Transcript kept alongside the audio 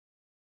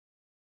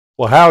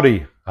Well,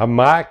 howdy, I'm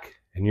Mike,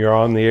 and you're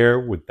on the air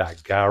with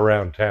that guy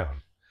around town.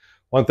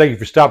 I want to thank you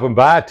for stopping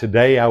by.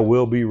 Today I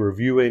will be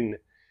reviewing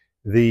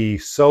the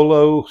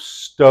Solo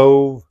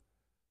Stove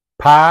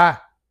Pie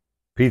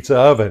Pizza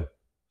Oven.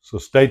 So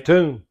stay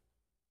tuned.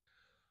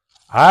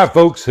 All right,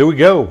 folks, here we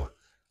go.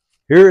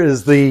 Here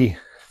is the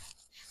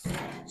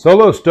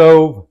Solo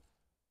Stove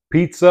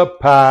Pizza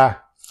Pie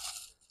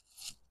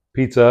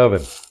Pizza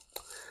Oven.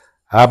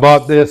 I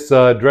bought this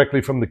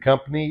directly from the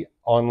company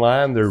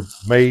online. They're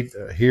made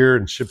here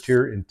and shipped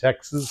here in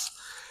Texas.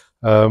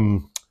 I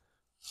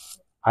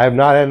have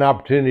not had an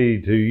opportunity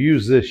to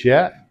use this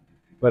yet,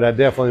 but I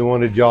definitely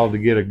wanted y'all to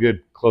get a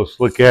good close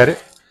look at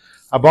it.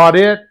 I bought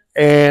it,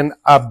 and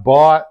I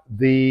bought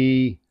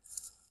the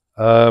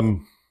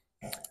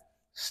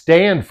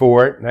stand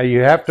for it. Now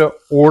you have to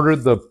order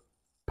the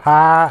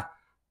pie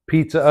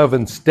pizza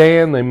oven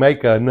stand. They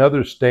make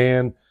another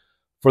stand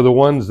for the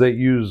ones that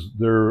use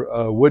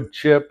their wood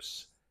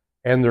chips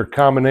and their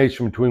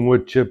combination between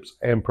wood chips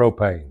and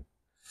propane.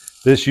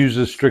 This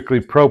uses strictly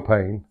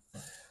propane.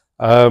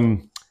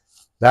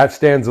 That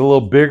stand's a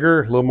little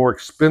bigger, a little more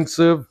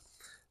expensive.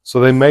 So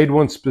they made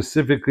one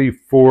specifically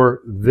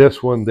for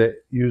this one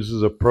that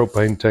uses a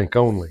propane tank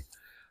only.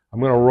 I'm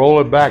going to roll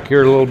it back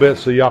here a little bit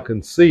so y'all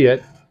can see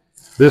it.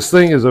 This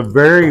thing is a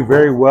very,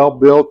 very well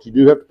built. You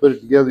do have to put it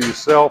together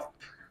yourself,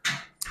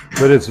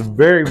 but it's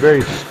very,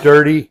 very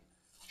sturdy.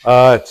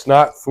 It's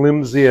not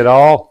flimsy at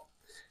all.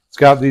 It's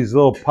got these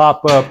little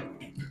pop-up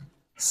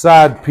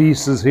side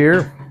pieces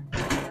here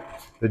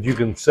that you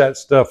can set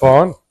stuff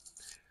on.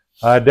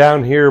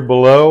 Down here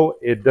below,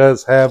 it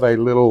does have a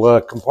little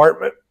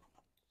compartment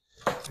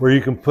where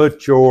you can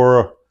put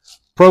your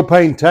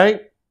propane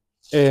tank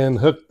and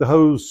hook the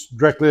hose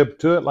directly up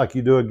to it like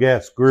you do a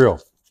gas grill.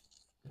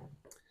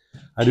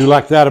 I do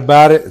like that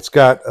about it. It's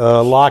got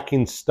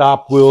locking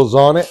stop wheels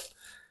on it.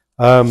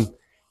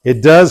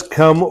 It does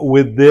come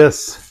with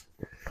this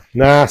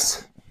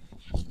nice,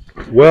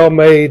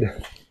 well-made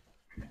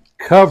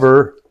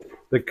cover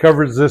that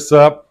covers this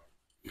up.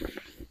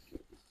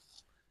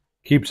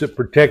 Keeps it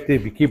protected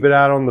if you keep it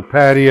out on the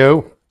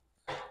patio.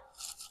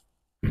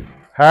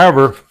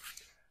 However,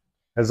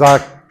 as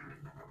I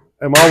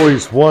am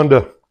always one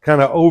to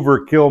kind of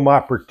overkill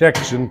my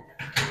protection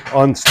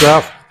on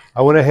stuff,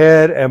 I went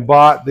ahead and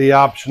bought the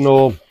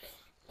optional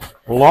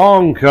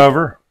long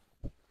cover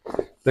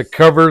that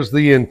covers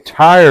the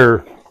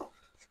entire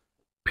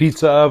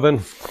pizza oven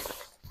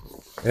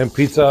and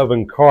pizza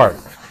oven cart.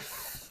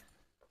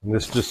 And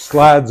this just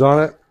slides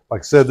on it.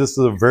 Like I said, this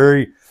is a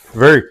very,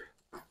 very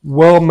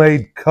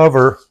well-made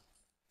cover.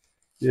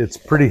 It's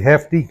pretty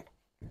hefty.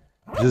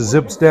 Just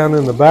zips down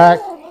in the back.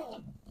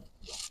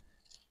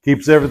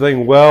 Keeps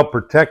everything well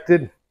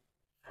protected.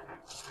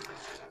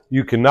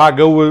 You cannot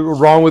go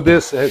wrong with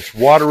this. It's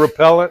water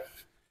repellent.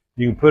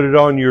 You can put it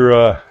on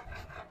your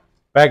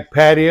back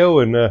patio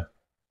and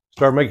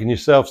start making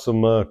yourself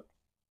some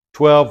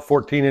 12,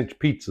 14-inch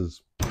pizzas.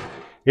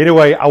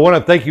 Anyway, I want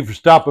to thank you for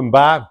stopping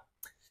by.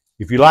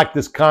 If you like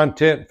this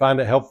content,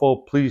 find it helpful,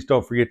 please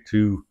don't forget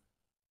to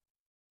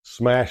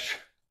smash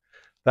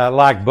that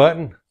like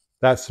button,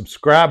 that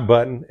subscribe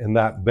button, and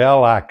that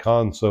bell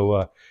icon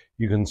so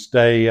you can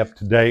stay up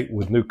to date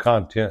with new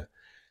content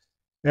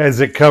as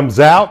it comes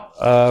out.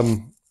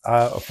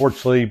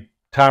 Unfortunately,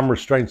 time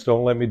restraints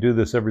don't let me do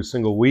this every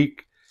single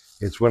week.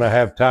 It's when I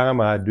have time,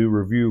 I do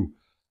review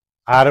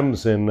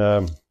items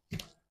and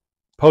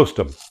post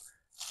them.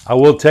 I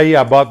will tell you,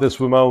 I bought this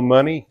with my own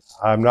money.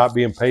 I'm not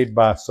being paid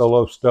by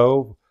Solo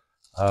Stove.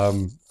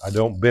 I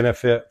don't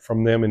benefit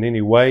from them in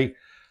any way.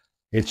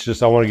 It's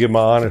just I want to give my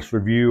honest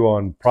review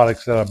on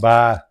products that I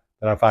buy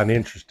that I find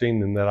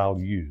interesting and that I'll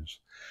use.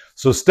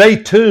 So stay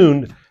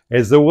tuned,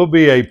 as there will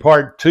be a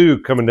part 2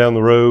 coming down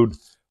the road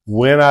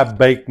when I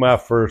bake my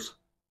first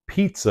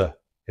pizza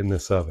in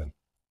this oven.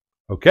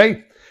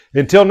 Okay?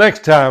 Until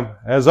next time,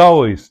 as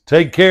always,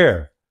 take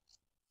care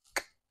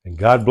and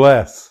God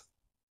bless.